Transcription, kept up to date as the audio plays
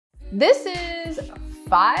This is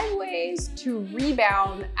 5 ways to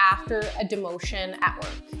rebound after a demotion at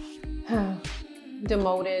work.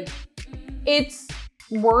 Demoted. It's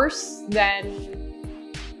worse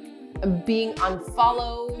than being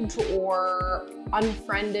unfollowed or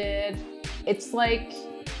unfriended. It's like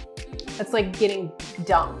getting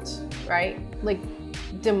dumped, right? Like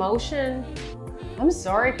demotion. I'm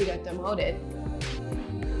sorry if you got demoted.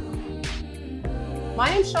 My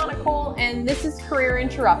name's Shauna Cole, and this is Career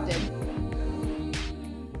Interrupted.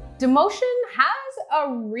 Demotion has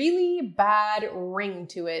a really bad ring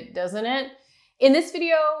to it, doesn't it? In this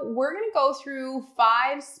video, we're gonna go through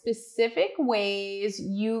 5 specific ways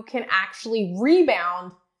you can actually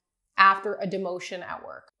rebound after a demotion at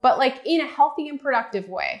work, but like in a healthy and productive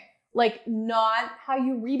way, like not how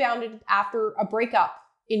you rebounded after a breakup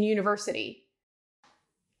in university.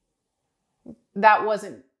 That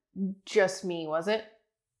wasn't just me, was it?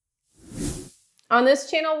 On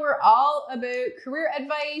this channel, we're all about career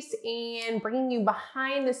advice and bringing you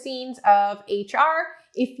behind the scenes of HR.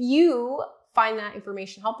 If you find that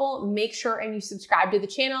information helpful, make sure and you subscribe to the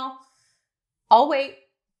channel. I'll wait.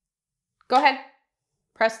 Go ahead.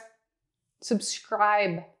 Press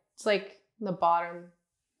subscribe. It's like the bottom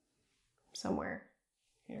somewhere.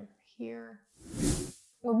 Here.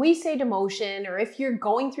 When we say demotion, or if you're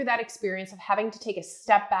going through that experience of having to take a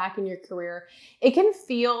step back in your career, it can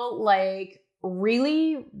feel like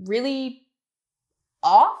really, really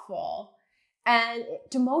awful. And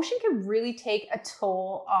demotion can really take a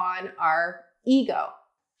toll on our ego.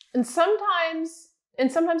 And sometimes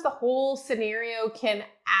the whole scenario can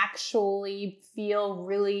actually feel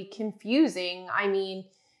really confusing. I mean,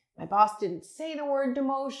 my boss didn't say the word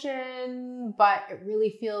demotion, but it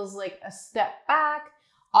really feels like a step back.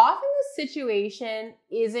 Often the situation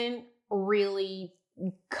isn't really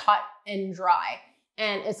cut and dry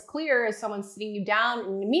and as clear as someone sitting you down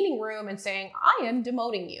in the meeting room and saying, I am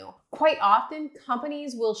demoting you. Quite often,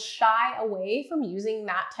 companies will shy away from using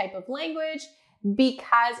that type of language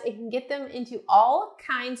because it can get them into all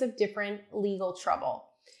kinds of different legal trouble.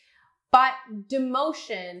 But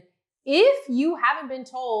demotion, if you haven't been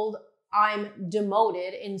told I'm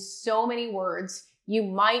demoted in so many words, you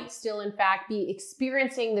might still in fact be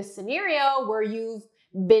experiencing the scenario where you've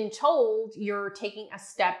been told you're taking a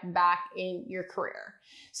step back in your career.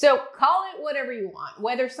 So call it whatever you want.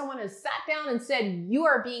 Whether someone has sat down and said you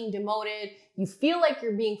are being demoted, you feel like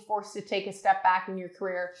you're being forced to take a step back in your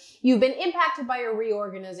career, you've been impacted by a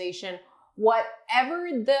reorganization, whatever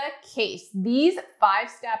the case, these 5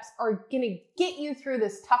 steps are gonna get you through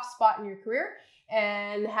this tough spot in your career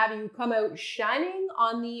and have you come out shining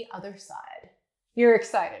on the other side. You're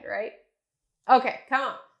excited, right? Okay, come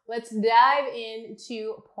on. Let's dive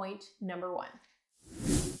into point number 1.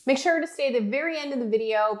 Make sure to stay at the very end of the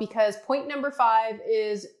video because point number 5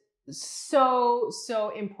 is so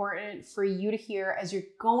important for you to hear as you're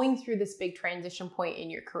going through this big transition point in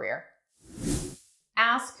your career.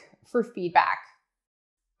 Ask for feedback.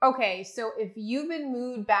 Okay, so if you've been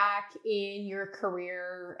moved back in your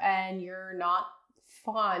career and you're not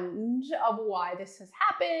fond of why this has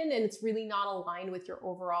happened and it's really not aligned with your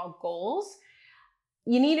overall goals,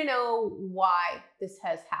 you need to know why this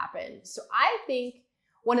has happened. So I think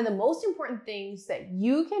one of the most important things that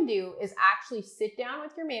you can do is actually sit down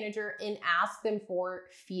with your manager and ask them for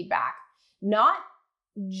feedback, not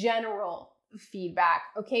general feedback.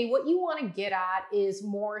 Okay, what you want to get at is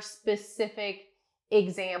more specific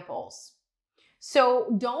examples.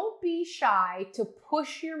 So don't be shy to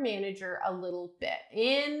push your manager a little bit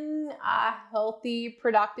in a healthy,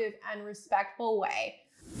 productive, and respectful way.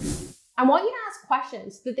 I want you to ask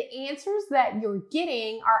questions so that the answers that you're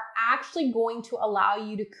getting are actually going to allow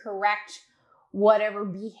you to correct whatever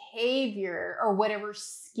behavior or whatever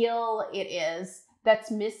skill it is that's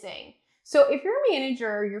missing. So if your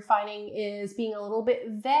manager you're finding is being a little bit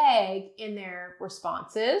vague in their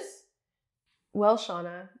responses, well,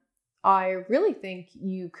 Shauna, I really think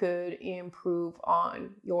you could improve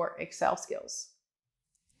on your Excel skills.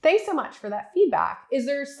 Thanks so much for that feedback. Is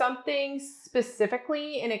there something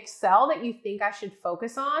specifically in Excel that you think I should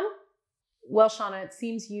focus on? Well, Shauna, it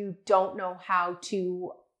seems you don't know how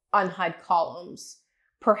to unhide columns.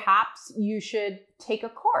 Perhaps you should take a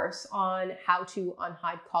course on how to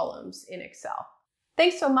unhide columns in Excel.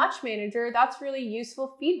 Thanks so much, manager. That's really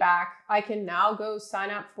useful feedback. I can now go sign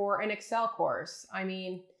up for an Excel course. I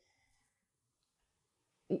mean,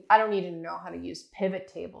 I don't need to know how to use pivot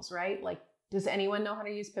tables, right? Like, does anyone know how to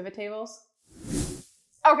use pivot tables?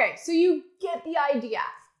 Okay, so you get the idea.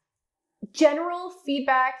 General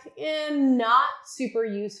feedback and not super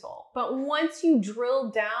useful. But once you drill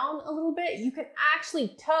down a little bit, you can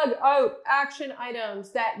actually tug out action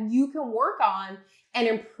items that you can work on and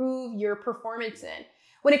improve your performance in.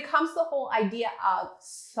 When it comes to the whole idea of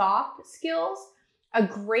soft skills, a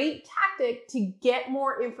great tactic to get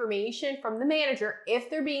more information from the manager, if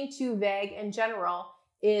they're being too vague and general,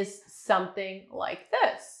 is something like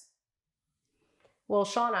this. Well,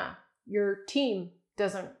 Shauna, your team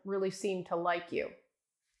doesn't really seem to like you.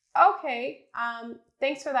 Okay,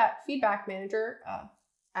 thanks for that feedback, manager.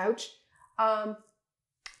 Ouch. Let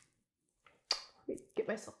me get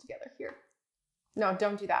myself together here. No,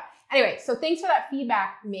 don't do that. Anyway, so thanks for that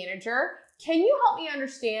feedback, manager. Can you help me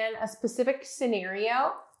understand a specific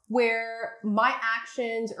scenario where my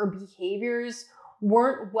actions or behaviors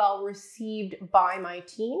weren't well received by my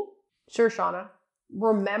team? Sure, Shauna.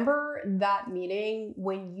 Remember that meeting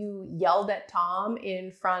when you yelled at Tom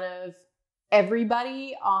in front of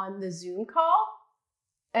everybody on the Zoom call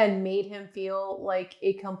and made him feel like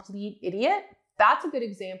a complete idiot? That's a good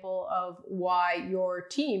example of why your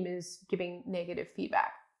team is giving negative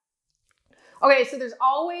feedback. Okay, so there's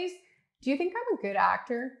always, do you think I'm a good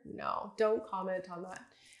actor? No, don't comment on that.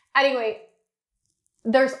 Anyway,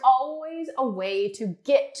 there's always a way to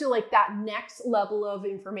get to like that next level of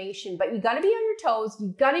information, but you got to be on your toes.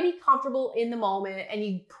 You got to be comfortable in the moment, and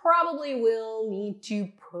you probably will need to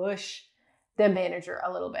push the manager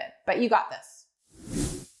a little bit, but you got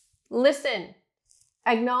this. Listen,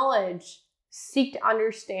 acknowledge, seek to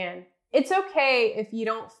understand. It's okay if you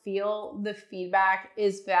don't feel the feedback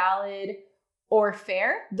is valid or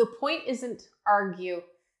fair. The point isn't to argue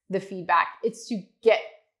the feedback. It's to get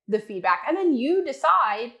the feedback, and then you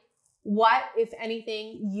decide what, if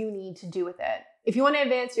anything, you need to do with it. If you want to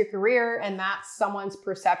advance your career and that's someone's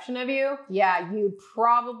perception of you, yeah, you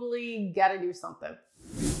probably got to do something.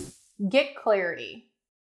 Get clarity.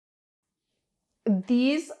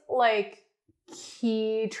 These like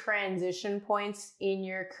key transition points in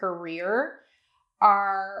your career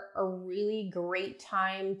are a really great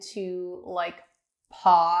time to like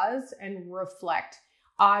pause and reflect.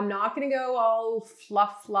 I'm not going to go all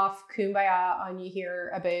fluff, kumbaya on you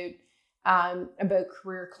here about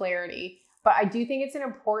career clarity, but I do think it's an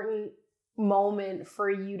important moment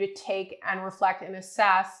for you to take and reflect and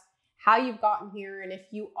assess how you've gotten here and if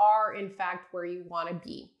you are in fact where you want to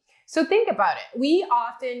be. So think about it. We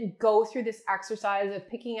often go through this exercise of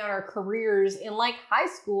picking out our careers in like high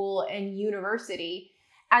school and university.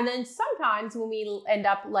 And then sometimes when we end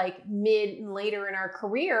up like mid and later in our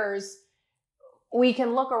careers, we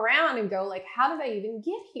can look around and go like, how did I even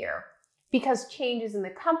get here? Because changes in the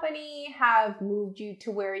company have moved you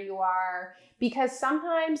to where you are, because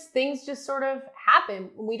sometimes things just sort of happen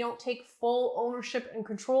when we don't take full ownership and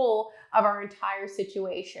control of our entire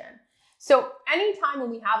situation. So anytime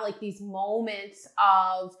when we have like these moments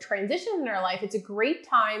of transition in our life, it's a great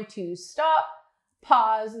time to stop,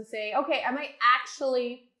 pause, and say, okay, am I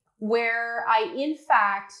actually where I in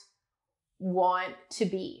fact want to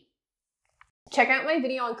be? Check out my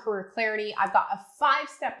video on career clarity. I've got a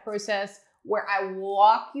 5-step process where I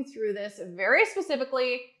walk you through this very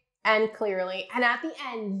specifically and clearly. And at the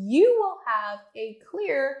end, you will have a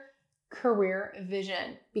clear career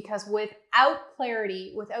vision, because without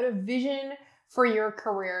clarity, without a vision for your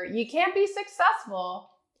career, you can't be successful.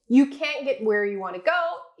 You can't get where you want to go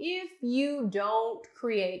if you don't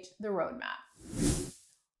create the roadmap.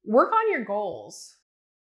 Work on your goals.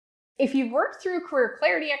 If you've worked through career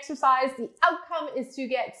clarity exercise, the outcome is to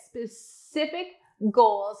get specific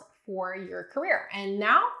goals for your career. And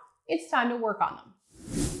now it's time to work on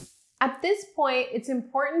them. At this point, it's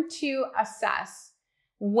important to assess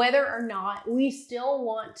whether or not we still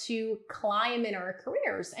want to climb in our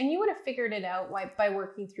careers. And you would have figured it out by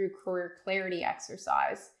working through career clarity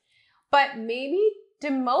exercise. But maybe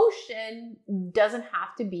demotion doesn't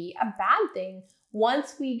have to be a bad thing.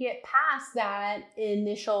 Once we get past that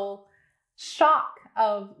initial shock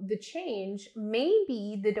of the change,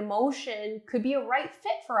 maybe the demotion could be a right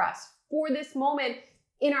fit for us for this moment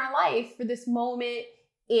in our life, for this moment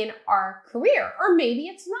in our career, or maybe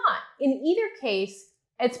it's not. In either case,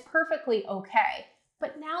 it's perfectly okay.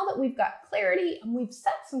 But now that we've got clarity and we've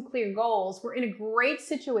set some clear goals, we're in a great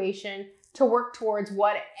situation to work towards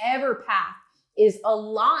whatever path is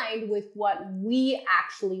aligned with what we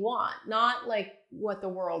actually want, not like what the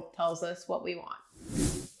world tells us what we want.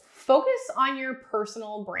 Focus on your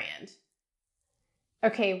personal brand.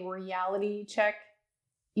 Okay, reality check.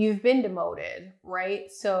 You've been demoted, right?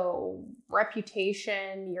 So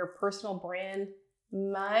reputation, your personal brand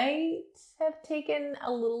might have taken a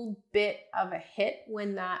little bit of a hit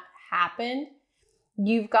when that happened.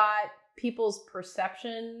 You've got people's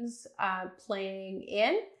perceptions playing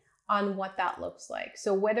in on what that looks like.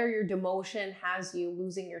 So whether your demotion has you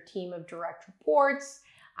losing your team of direct reports,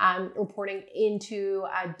 reporting into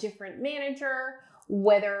a different manager,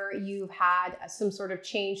 whether you've had some sort of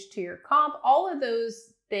change to your comp, all of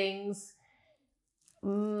those things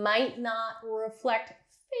might not reflect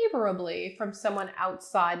favorably from someone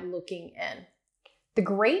outside looking in. The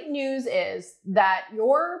great news is that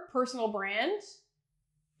your personal brand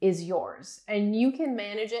is yours and you can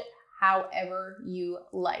manage it however you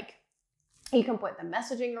like. You can put the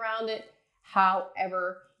messaging around it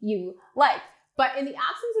however you like. But in the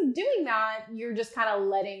absence of doing that, you're just kind of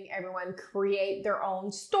letting everyone create their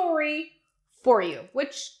own story for you,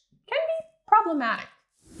 which can be problematic.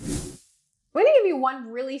 I'm going to give you one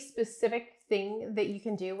really specific thing that you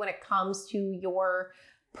can do when it comes to your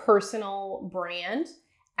personal brand,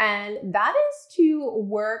 and that is to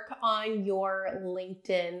work on your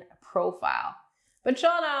LinkedIn profile. But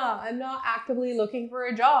Shauna, I'm not actively looking for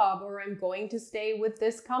a job, or I'm going to stay with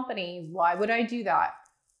this company. Why would I do that?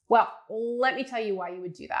 Well, let me tell you why you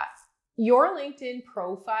would do that. Your LinkedIn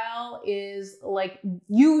profile is like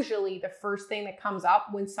usually the first thing that comes up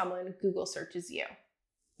when someone Google searches you.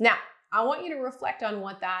 Now, I want you to reflect on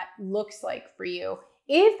what that looks like for you.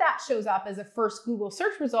 If that shows up as a first Google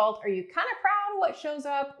search result, are you kind of proud of what shows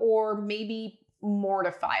up or maybe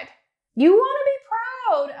mortified? You want to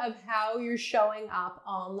be proud of how you're showing up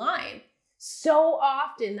online. So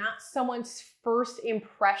often that's someone's first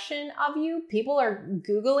impression of you. People are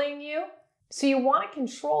Googling you. So you want to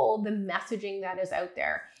control the messaging that is out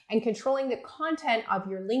there, and controlling the content of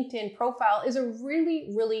your LinkedIn profile is a really,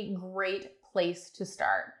 really great place to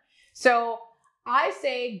start. So I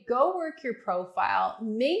say go work your profile,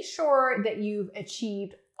 make sure that you've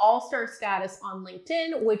achieved all-star status on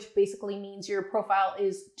LinkedIn, which basically means your profile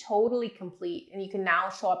is totally complete and you can now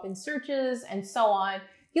show up in searches and so on.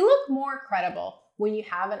 You look more credible when you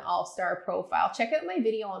have an all-star profile. Check out my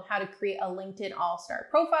video on how to create a LinkedIn all-star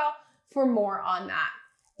profile for more on that.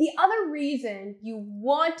 The other reason you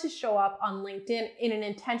want to show up on LinkedIn in an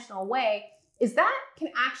intentional way is that can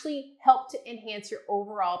actually help to enhance your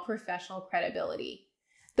overall professional credibility.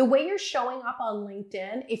 The way you're showing up on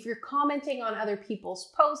LinkedIn, if you're commenting on other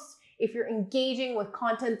people's posts, if you're engaging with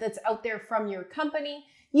content that's out there from your company,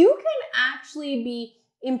 you can actually be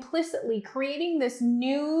implicitly creating this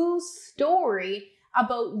new story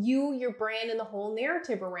about you, your brand, and the whole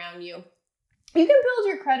narrative around you. You can build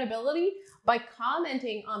your credibility by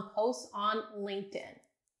commenting on posts on LinkedIn.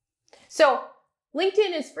 So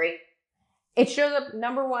LinkedIn is free. It shows up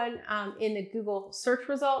number one in the Google search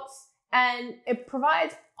results, and it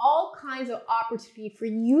provides all kinds of opportunity for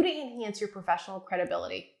you to enhance your professional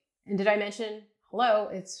credibility. And did I mention, hello,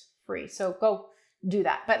 it's free. So go do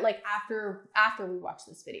that. But like after we watch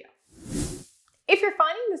this video. If you're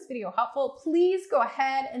finding this video helpful, please go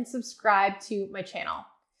ahead and subscribe to my channel.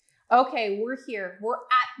 Okay, we're here. We're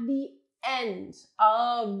at the end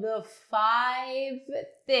of the 5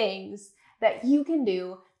 things that you can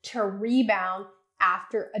do to rebound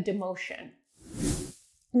after a demotion.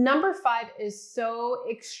 Number 5 is so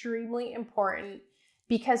extremely important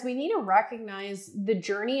because we need to recognize the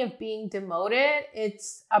journey of being demoted.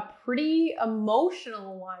 It's a pretty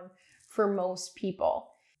emotional one for most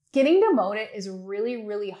people. Getting demoted is really,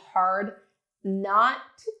 really hard not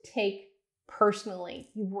to take personally.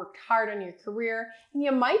 You've worked hard on your career and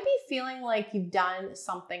you might be feeling like you've done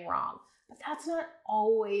something wrong, but that's not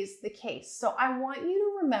always the case. So I want you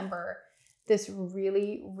to remember this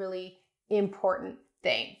really, really important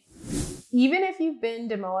thing. Even if you've been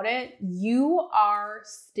demoted, you are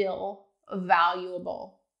still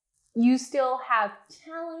valuable. You still have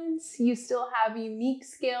talents, you still have unique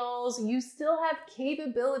skills, you still have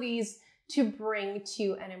capabilities to bring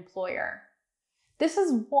to an employer. This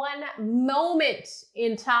is one moment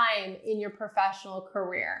in time in your professional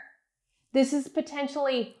career. This is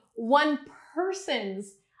potentially one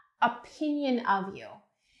person's opinion of you.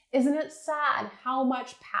 Isn't it sad how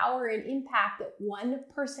much power and impact that one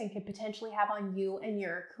person could potentially have on you and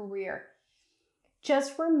your career?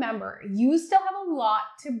 Just remember, you still have a lot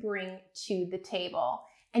to bring to the table.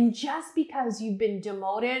 And just because you've been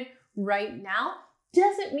demoted right now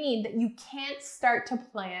doesn't mean that you can't start to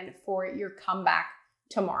plan for your comeback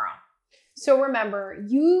tomorrow. So remember,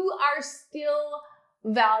 you are still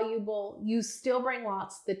valuable. You still bring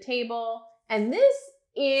lots to the table. And this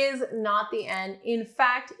is not the end. In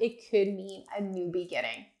fact, it could mean a new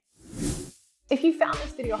beginning. If you found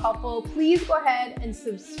this video helpful, please go ahead and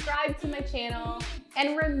subscribe to my channel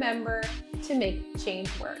and remember to make change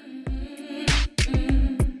work.